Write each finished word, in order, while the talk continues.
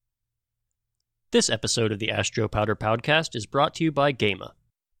This episode of the Ask Joe Powder podcast is brought to you by Gema.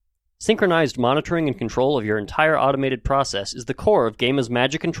 Synchronized monitoring and control of your entire automated process is the core of Gema's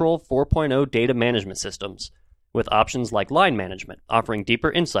Magic Control 4.0 data management systems, with options like line management, offering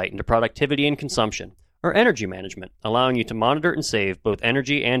deeper insight into productivity and consumption, or energy management, allowing you to monitor and save both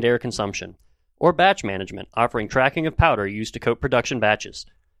energy and air consumption, or batch management, offering tracking of powder used to coat production batches.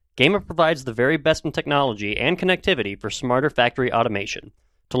 Gema provides the very best in technology and connectivity for smarter factory automation.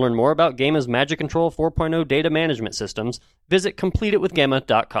 To learn more about Gema's Magic Control 4.0 data management systems, visit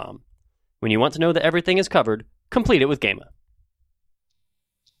CompleteItWithGema.com. When you want to know that everything is covered, complete it with Gema.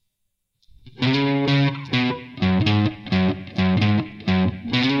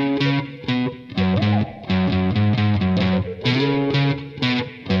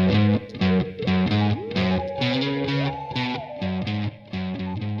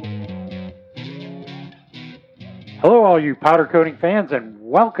 Hello, all you powder coating fans, and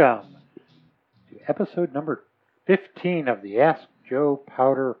welcome to episode number 15 of the Ask Joe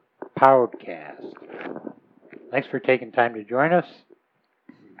Powder podcast. Thanks for taking time to join us.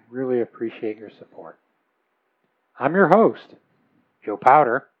 Really appreciate your support. I'm your host, Joe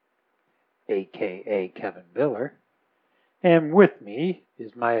Powder, a.k.a. Kevin Biller, and with me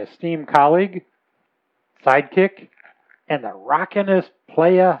is my esteemed colleague, sidekick, and the rockinest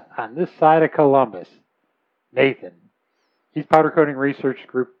playa on this side of Columbus, Nathan. He's Powder Coating Research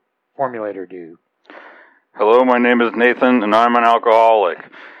Group Formulator Dude. Hello, my name is Nathan, and I'm an alcoholic.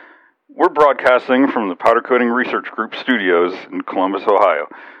 We're broadcasting from the Powder Coating Research Group studios in Columbus, Ohio.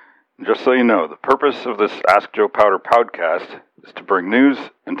 And just so you know, the purpose of this Ask Joe Powder podcast is to bring news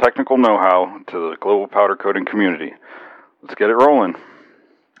and technical know-how to the global powder coating community. Let's get it rolling.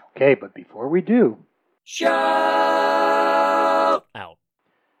 Okay, but before we do, Shout out.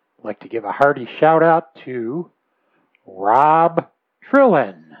 I'd like to give a hearty shout out to Rob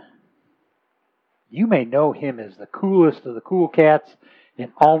Trillin. You may know him as the coolest of the cool cats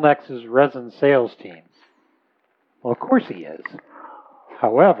in Allnex's resin sales team. Well, of course he is.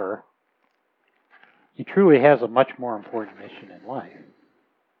 However, he truly has a much more important mission in life.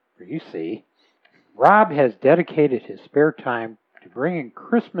 For you see, Rob has dedicated his spare time to bringing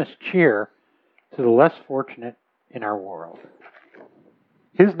Christmas cheer to the less fortunate in our world.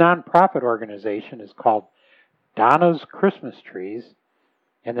 His nonprofit organization is called Donna's Christmas Trees,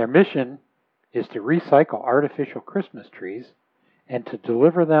 and their mission is to recycle artificial Christmas trees and to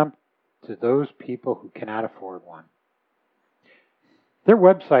deliver them to those people who cannot afford one. Their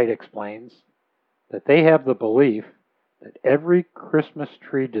website explains that they have the belief that every Christmas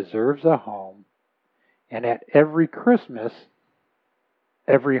tree deserves a home, and at every Christmas,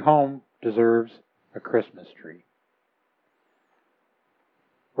 every home deserves a Christmas tree.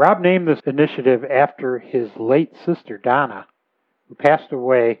 Rob named this initiative after his late sister, Donna, who passed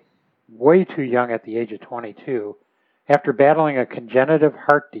away way too young at the age of 22 after battling a congenital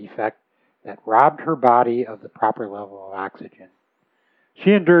heart defect that robbed her body of the proper level of oxygen.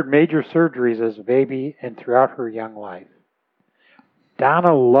 She endured major surgeries as a baby and throughout her young life.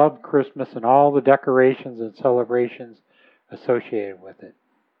 Donna loved Christmas and all the decorations and celebrations associated with it.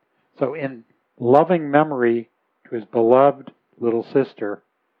 So in loving memory to his beloved little sister,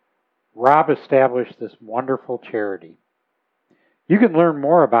 Rob established this wonderful charity. You can learn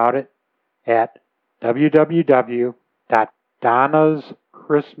more about it at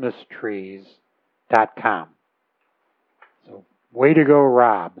www.donnaschristmastrees.com. So, way to go,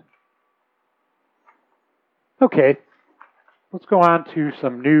 Rob. Okay, let's go on to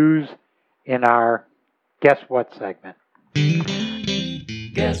some news in our Guess What segment.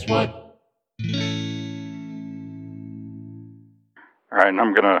 Guess what? All right, and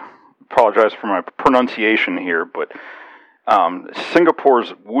I'm going to apologize for my pronunciation here, but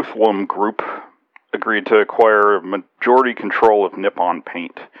Singapore's Wuthlam Group agreed to acquire majority control of Nippon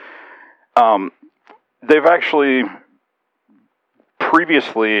Paint. They've actually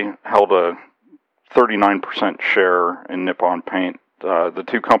previously held a 39% share in Nippon Paint. The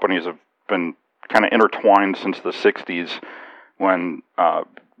two companies have been kind of intertwined since the 60s when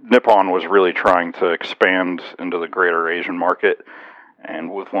Nippon was really trying to expand into the greater Asian market,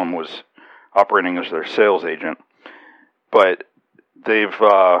 and Wuthlam was operating as their sales agent. But they've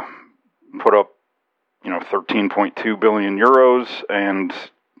put up, 13.2 billion euros, and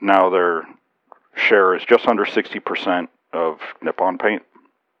now their share is just under 60% of Nippon Paint.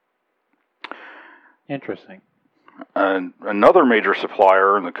 Interesting. Another major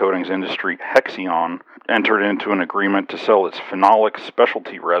supplier in the coatings industry, Hexion, entered into an agreement to sell its phenolic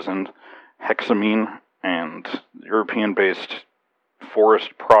specialty resin, hexamine, and European-based forest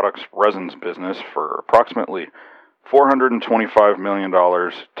products resins business for approximately $425 million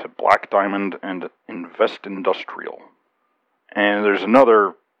to Black Diamond and Invest Industrial. And there's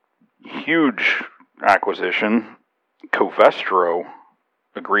another huge acquisition. Covestro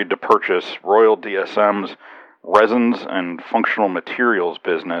agreed to purchase Royal DSM's resins and functional materials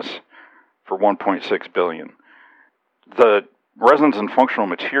business for $1.6 billion. The resins and functional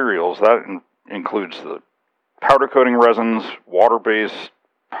materials, that includes the powder coating resins, water-based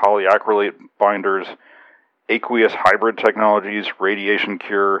polyacrylate binders, aqueous hybrid technologies, radiation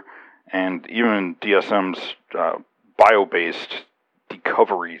cure, and even DSM's bio-based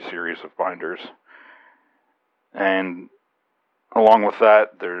Decovery series of binders. And along with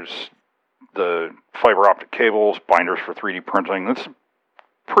that, there's the fiber optic cables, binders for 3D printing. That's a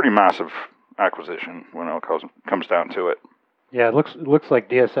pretty massive acquisition when it comes down to it. Yeah, it looks like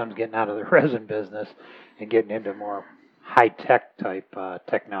DSM's getting out of the resin business and getting into more high-tech type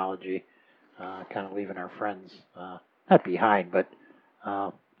technology, kind of leaving our friends not behind, but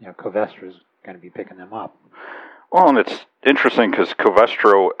Covestro's going to be picking them up. Well, and it's interesting because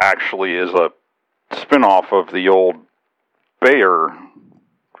Covestro actually is a spin-off of the old Bayer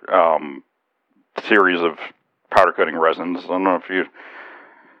series of powder coating resins. I don't know if you...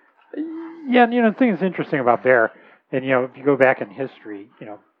 Yeah, the thing that's interesting about Bayer, and if you go back in history,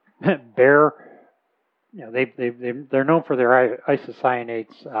 Bayer, they're known for their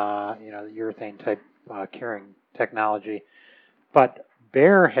isocyanates, the urethane type curing technology, but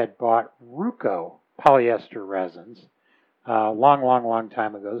Bayer had bought Ruco polyester resins long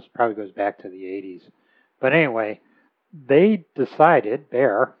time ago. This probably goes back to the 80s. But anyway, they decided,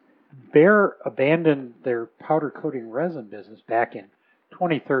 Bayer abandoned their powder coating resin business back in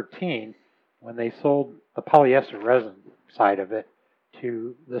 2013 when they sold the polyester resin side of it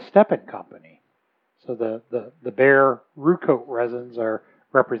to the Stepan Company. So the Bayer Ruco resins are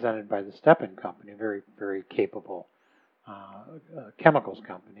represented by the Stepan Company, a very, very capable chemicals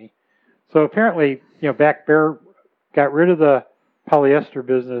company. So apparently, Bayer got rid of the polyester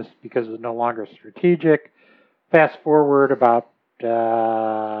business because it was no longer strategic. Fast forward about,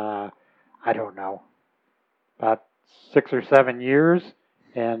 about 6 or 7 years,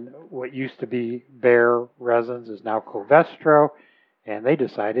 and what used to be Bayer resins is now Covestro, and they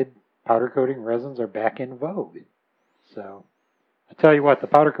decided powder coating resins are back in vogue. So I tell you what, the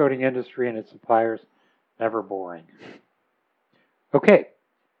powder coating industry and its suppliers, never boring. Okay,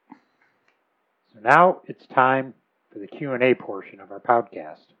 so now it's time for the Q&A portion of our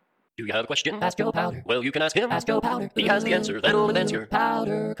podcast. Do you have a question? Ask Joe Powder. Well, you can ask him. Ask Joe Powder. He has the answer that'll advance your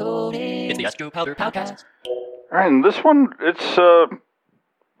powder coating. It's the Ask Joe Powder podcast. All right, and this one, it's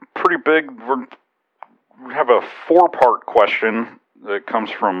pretty big. We have a 4-part question that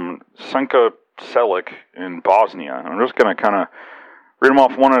comes from Senka Selic in Bosnia. I'm just going to kind of read them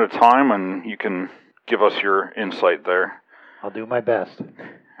off one at a time, and you can give us your insight there. I'll do my best. All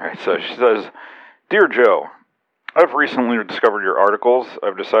right, so she says, Dear Joe, I've recently discovered your articles.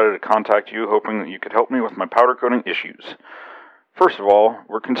 I've decided to contact you hoping that you could help me with my powder coating issues. First of all,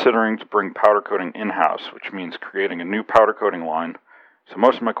 we're considering to bring powder coating in-house, which means creating a new powder coating line, so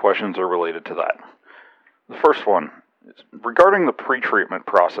most of my questions are related to that. The first one is regarding the pretreatment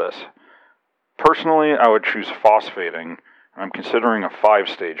process. Personally, I would choose phosphating, and I'm considering a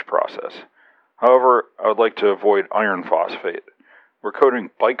 5-stage process. However, I would like to avoid iron phosphate. We're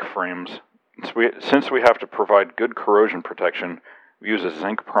coating bike frames. Since we have to provide good corrosion protection, we use a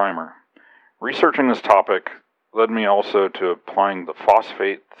zinc primer. Researching this topic led me also to applying the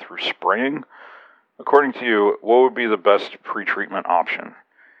phosphate through spraying. According to you, what would be the best pretreatment option?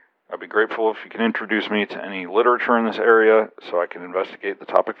 I'd be grateful if you could introduce me to any literature in this area so I can investigate the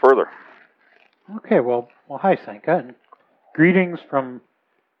topic further. Okay, well, hi, Senka, and greetings from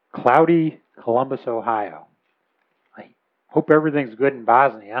cloudy Columbus, Ohio. I hope everything's good in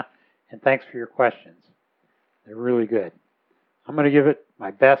Bosnia, and thanks for your questions. They're really good. I'm going to give it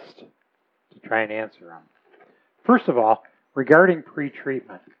my best to try and answer them. First of all, regarding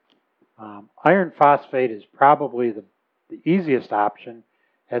pretreatment, iron phosphate is probably the easiest option,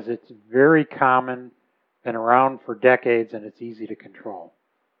 as it's very common, been around for decades, and it's easy to control.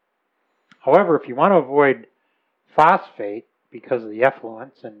 However, if you want to avoid phosphate because of the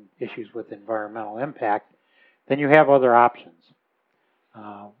effluents and issues with environmental impact, then you have other options.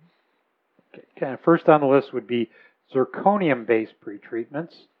 First on the list would be zirconium-based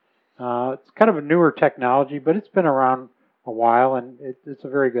pretreatments. It's kind of a newer technology, but it's been around a while, and it's a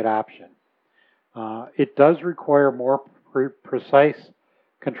very good option. It does require more precise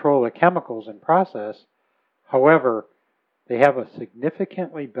control of chemicals in process. However, they have a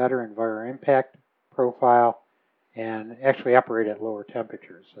significantly better environmental impact profile and actually operate at lower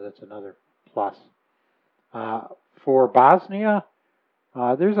temperatures, so that's another plus. For Bosnia,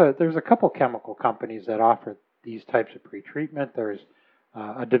 there's a couple chemical companies that offer these types of pretreatment. There's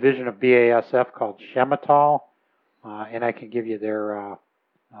a division of BASF called Chemitol, and I can give you their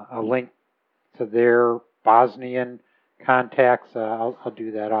a link to their Bosnian contacts. I'll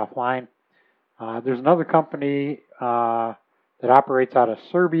do that offline. There's another company that operates out of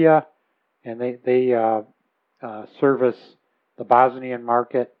Serbia, and they service the Bosnian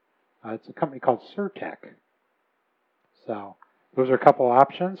market. It's a company called Surtec. So those are a couple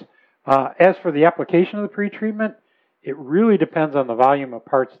options. As for the application of the pretreatment, it really depends on the volume of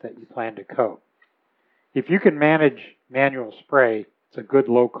parts that you plan to coat. If you can manage manual spray, it's a good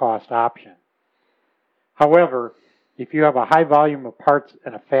low-cost option. However, if you have a high volume of parts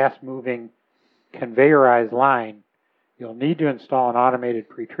and a fast-moving conveyorized line, you'll need to install an automated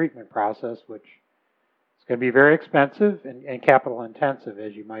pretreatment process, which is going to be very expensive and capital-intensive,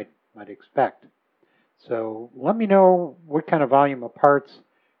 as you might expect. So let me know what kind of volume of parts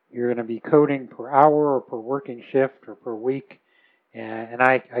you're going to be coating per hour or per working shift or per week, and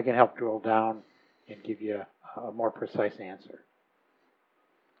I can help drill down and give you a more precise answer.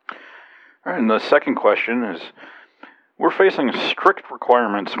 All right, and the second question is, we're facing strict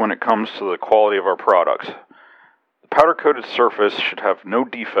requirements when it comes to the quality of our products. The powder-coated surface should have no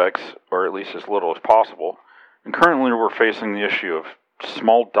defects, or at least as little as possible, and currently we're facing the issue of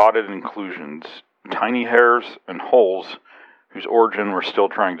small dotted inclusions, tiny hairs, and holes whose origin we're still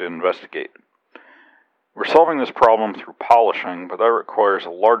trying to investigate. We're solving this problem through polishing, but that requires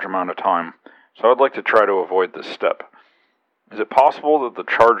a large amount of time, so I'd like to try to avoid this step. Is it possible that the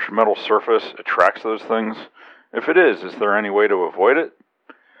charged metal surface attracts those things? If it is there any way to avoid it?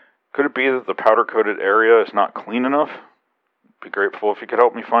 Could it be that the powder-coated area is not clean enough? I'd be grateful if you could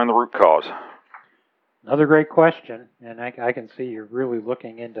help me find the root cause. Another great question, and I can see you're really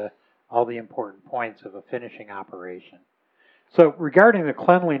looking into all the important points of a finishing operation. So regarding the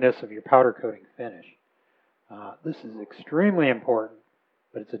cleanliness of your powder coating finish, this is extremely important,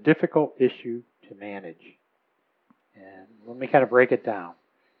 but it's a difficult issue to manage. And let me kind of break it down.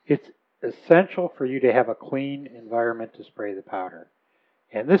 It's essential for you to have a clean environment to spray the powder.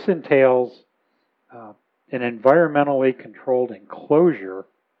 And this entails an environmentally controlled enclosure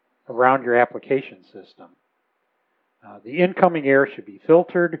around your application system. The incoming air should be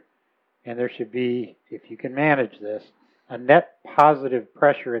filtered, and there should be, if you can manage this, a net positive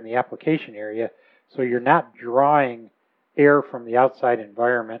pressure in the application area so you're not drawing air from the outside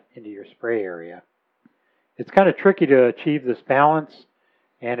environment into your spray area. It's kind of tricky to achieve this balance,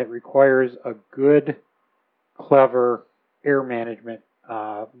 and it requires a good, clever air management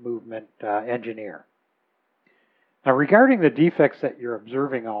movement engineer. Now, regarding the defects that you're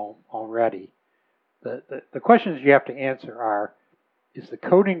observing already, the questions you have to answer are, is the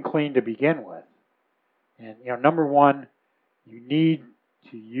coating clean to begin with? And, number one, you need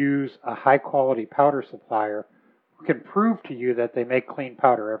to use a high-quality powder supplier who can prove to you that they make clean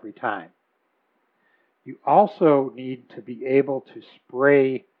powder every time. You also need to be able to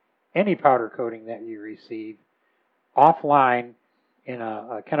spray any powder coating that you receive offline in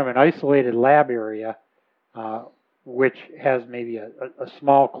a kind of an isolated lab area, which has maybe a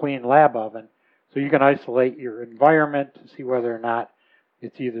small clean lab oven, so you can isolate your environment to see whether or not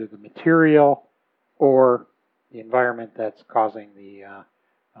it's either the material or the environment that's causing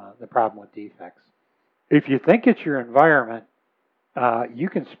the problem with defects. If you think it's your environment, you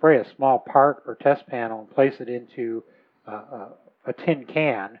can spray a small part or test panel and place it into a tin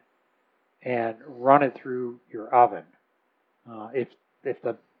can and run it through your oven. If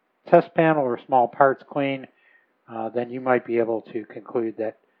the test panel or small part's clean, then you might be able to conclude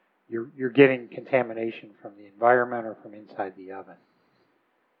that you're getting contamination from the environment or from inside the oven.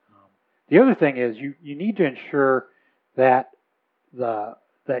 The other thing is you need to ensure that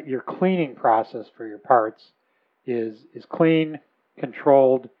your cleaning process for your parts is clean,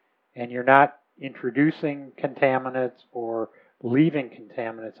 controlled, and you're not introducing contaminants or leaving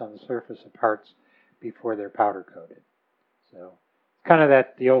contaminants on the surface of parts before they're powder coated. So it's kind of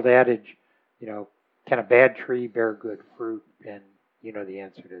the old adage, can a bad tree bear good fruit? And you know the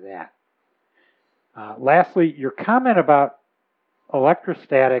answer to that. Lastly, your comment about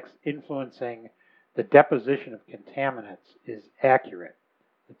electrostatics influencing the deposition of contaminants is accurate.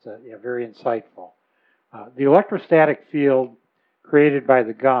 It's very insightful. The electrostatic field created by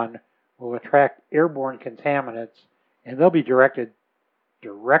the gun will attract airborne contaminants, and they'll be directed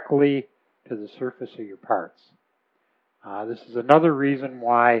directly to the surface of your parts. This is another reason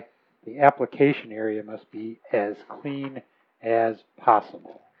why the application area must be as clean as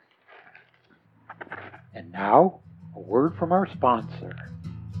possible. And now, a word from our sponsor.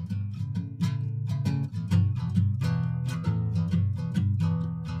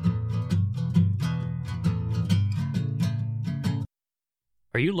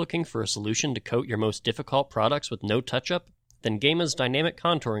 Are you looking for a solution to coat your most difficult products with no touch-up? Then Gama's dynamic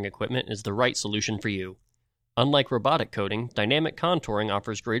contouring equipment is the right solution for you. Unlike robotic coating, dynamic contouring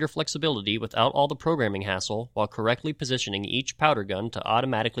offers greater flexibility without all the programming hassle while correctly positioning each powder gun to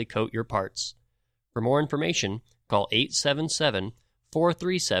automatically coat your parts. For more information, call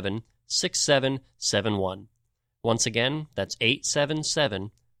 877-437-6771. Once again, that's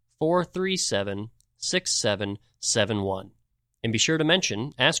 877-437-6771. And be sure to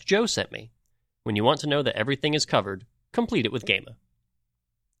mention, Ask Joe sent me. When you want to know that everything is covered, complete it with Gama.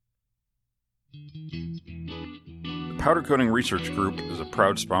 The Powder Coating Research Group is a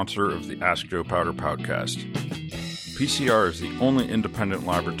proud sponsor of the Ask Joe Powder podcast. PCR is the only independent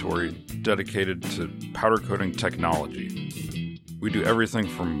laboratory dedicated to powder coating technology. We do everything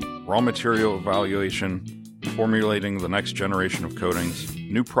from raw material evaluation, formulating the next generation of coatings,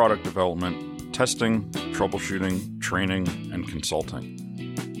 new product development, testing, troubleshooting, training, and consulting.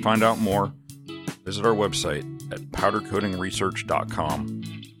 Find out more, visit our website at powdercoatingresearch.com,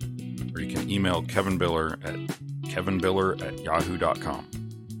 or you can email Kevin Biller at kevinbiller@yahoo.com.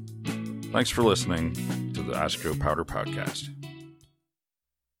 Thanks for listening to the Ask Joe Powder podcast.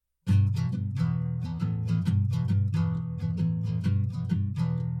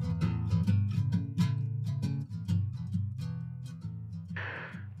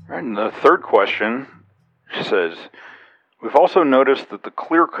 Right, and the third question says, we've also noticed that the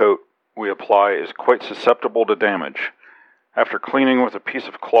clear coat we apply is quite susceptible to damage. After cleaning with a piece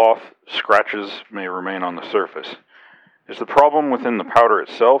of cloth, scratches may remain on the surface. Is the problem within the powder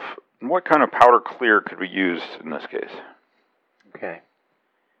itself? And what kind of powder clear could be used in this case? Okay.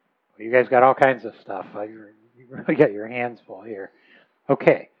 Well, you guys got all kinds of stuff. You really got your hands full here.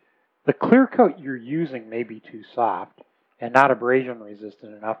 Okay. The clear coat you're using may be too soft and not abrasion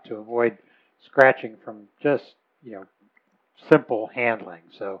resistant enough to avoid scratching from just, simple handling.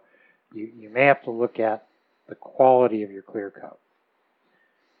 So you may have to look at the quality of your clear coat.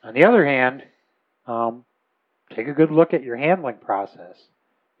 On the other hand, take a good look at your handling process.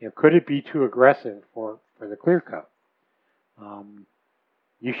 Could it be too aggressive for the clear coat?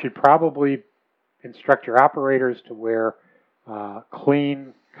 You should probably instruct your operators to wear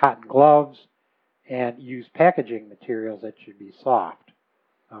clean cotton gloves and use packaging materials that should be soft.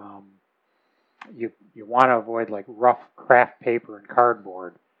 You want to avoid like rough craft paper and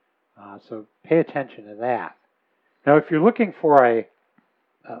cardboard. So pay attention to that. Now, if you're looking for a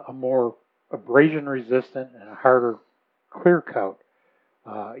more abrasion resistant and a harder clear coat,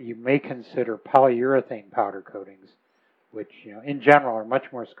 you may consider polyurethane powder coatings, which in general are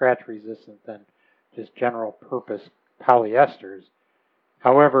much more scratch resistant than just general purpose polyesters.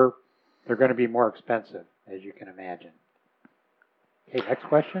 However, they're going to be more expensive, as you can imagine. Okay, next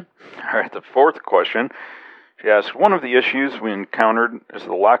question. All right, the fourth question. She asks, one of the issues we encountered is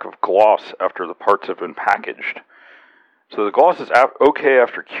the lack of gloss after the parts have been packaged. So the gloss is okay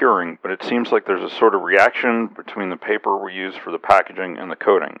after curing, but it seems like there's a sort of reaction between the paper we use for the packaging and the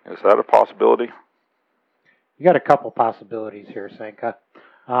coating. Is that a possibility? You got a couple possibilities here, Senka.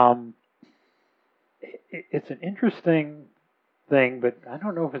 It's an interesting thing, but I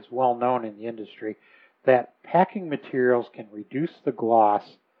don't know if it's well known in the industry, that packing materials can reduce the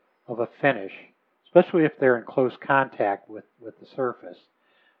gloss of a finish, especially if they're in close contact with the surface.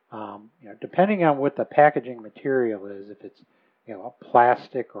 Depending on what the packaging material is, if it's a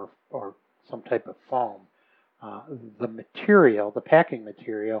plastic or some type of foam, the packing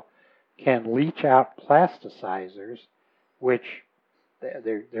material can leach out plasticizers, which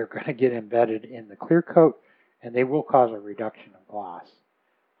they're going to get embedded in the clear coat, and they will cause a reduction of gloss.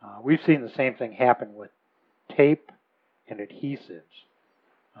 We've seen the same thing happen with tape and adhesives.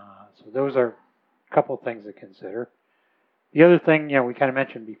 So those are a couple of things to consider. The other thing, we kind of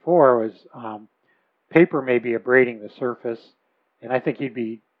mentioned before was paper may be abrading the surface, and I think you'd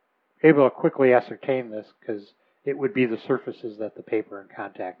be able to quickly ascertain this because it would be the surfaces that the paper are in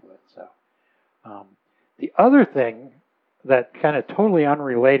contact with. So the other thing that kind of totally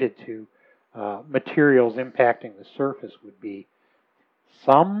unrelated to materials impacting the surface would be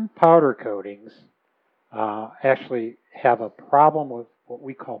some powder coatings actually have a problem with what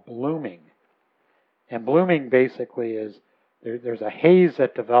we call blooming. And blooming basically is there's a haze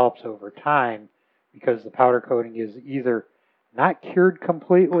that develops over time because the powder coating is either not cured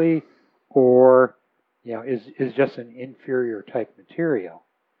completely or is just an inferior type material.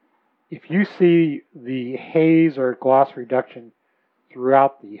 If you see the haze or gloss reduction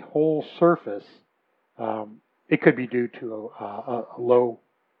throughout the whole surface, it could be due to a low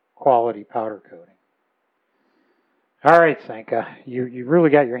quality powder coating. All right, Senka, you really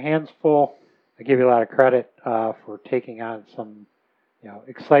got your hands full. I give you a lot of credit for taking on some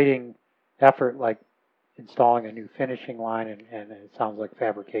exciting effort like installing a new finishing line, and it sounds like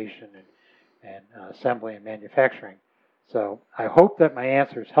fabrication and assembly and manufacturing. So I hope that my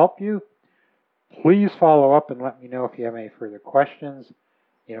answers help you. Please follow up and let me know if you have any further questions.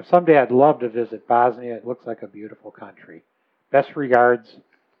 Someday I'd love to visit Bosnia. It looks like a beautiful country. Best regards,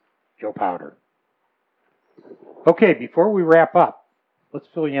 Joe Powder. Okay, before we wrap up, let's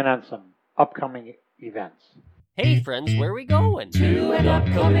fill you in on some upcoming events. Hey friends, where are we going? To an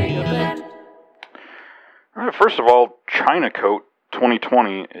upcoming event. All right, first of all, ChinaCoat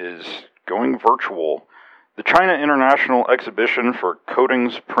 2020 is going virtual. The China International Exhibition for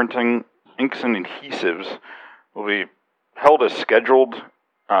Coatings, Printing, Inks, and Adhesives will be held as scheduled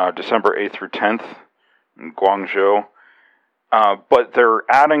December 8th through 10th in Guangzhou. But they're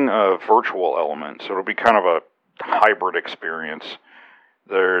adding a virtual element, so it'll be kind of a hybrid experience.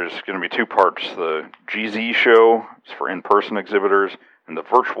 There's going to be two parts. The GZ show is for in-person exhibitors, and the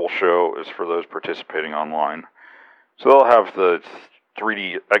virtual show is for those participating online. So they'll have the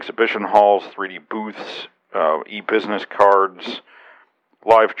 3D exhibition halls, 3D booths, e-business cards,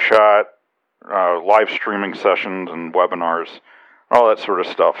 live chat, live streaming sessions and webinars, all that sort of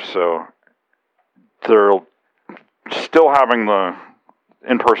stuff. So they're still having the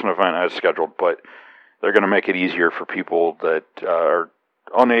in-person event as scheduled, but they're going to make it easier for people that are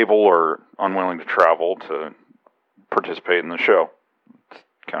unable or unwilling to travel to participate in the show. It's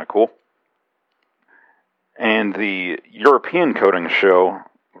kind of cool. And the European Coating Show,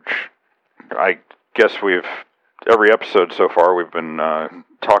 which I guess every episode so far, we've been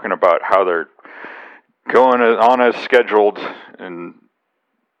talking about how they're going on as scheduled in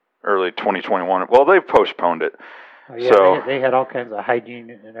early 2021. Well, they've postponed it. Oh, yeah, so they had all kinds of hygiene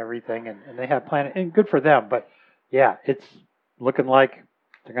and everything, and they have planned, and good for them. But yeah, it's looking like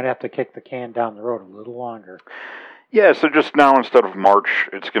they're going to have to kick the can down the road a little longer. Yeah, so just now instead of March,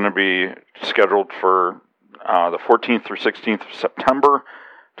 it's going to be scheduled for the 14th through 16th of September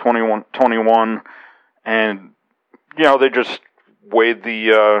 2021, and they just weighed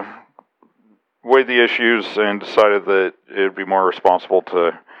the issues and decided that it would be more responsible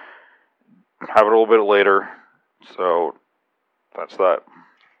to have it a little bit later. So that's that.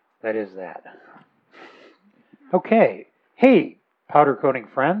 That is that. Okay. Hey, powder coating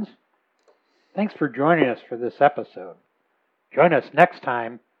friends. Thanks for joining us for this episode. Join us next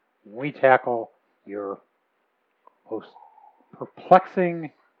time when we tackle your most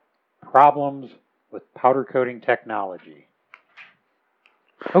perplexing problems with powder coating technology.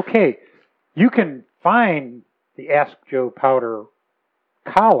 Okay, you can find the Ask Joe Powder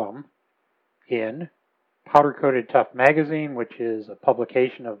column in Powder Coated Tough magazine, which is a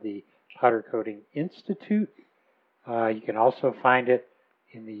publication of the Powder Coating Institute. You can also find it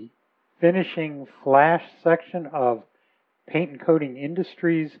in the Finishing Flash section of Paint and Coating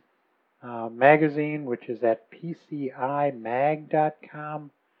Industries magazine, which is at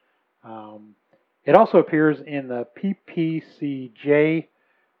pcimag.com. It also appears in the PPCJ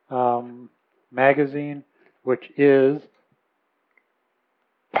magazine, which is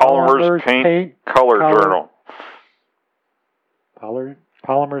Polymers Paint Color Journal.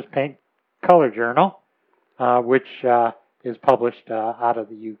 Polymers Paint Color Journal, which is published out of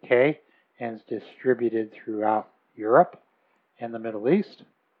the UK and is distributed throughout Europe and the Middle East.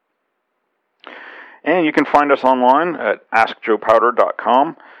 And you can find us online at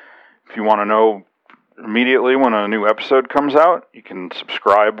AskJoePowder.com. If you want to know immediately when a new episode comes out, you can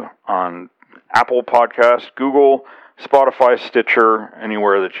subscribe on Apple Podcasts, Google, Spotify, Stitcher,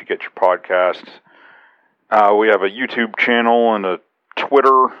 anywhere that you get your podcasts. We have a YouTube channel and a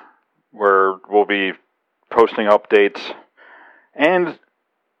Twitter where we'll be posting updates. And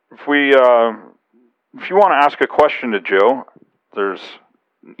if you want to ask a question to Joe, there's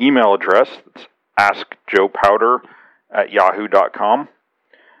an email address. It's askjoepowder@yahoo.com.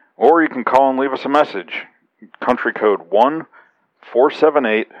 Or you can call and leave us a message. Country code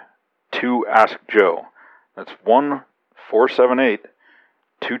 1-478-2-ASK-JOE. That's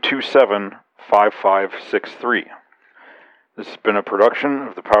 1-478-227-5563. This has been a production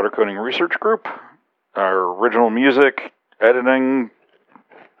of the Powder Coating Research Group. Our original music, editing,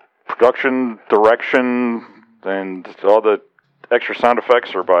 production, direction, and all the extra sound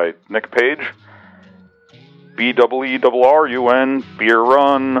effects are by Nick Page. BEERRUN, Beer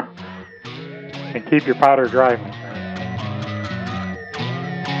Run. And keep your powder dry.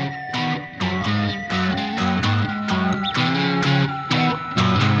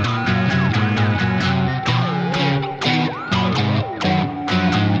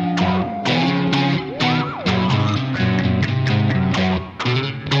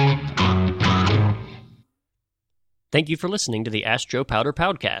 Thank you for listening to the Ask Joe Powder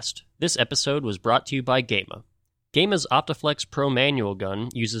Podcast. This episode was brought to you by Gama. Gama's Optiflex Pro manual gun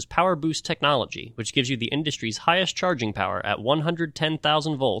uses Power Boost technology, which gives you the industry's highest charging power at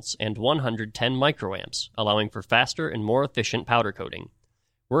 110,000 volts and 110 microamps, allowing for faster and more efficient powder coating.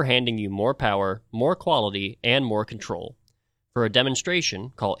 We're handing you more power, more quality, and more control. For a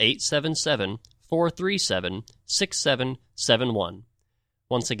demonstration, call 877-437-6771.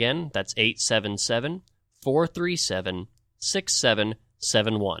 Once again, that's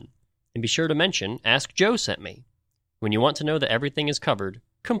 877-437-6771. And be sure to mention, Ask Joe sent me. When you want to know that everything is covered,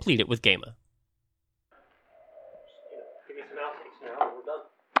 complete it with Gama. Give me some outtakes now, and we're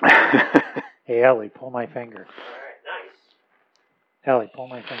done. Hey, Ellie, pull my finger. All right, nice. Ellie, pull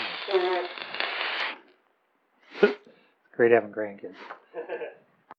my finger. It's great having grandkids.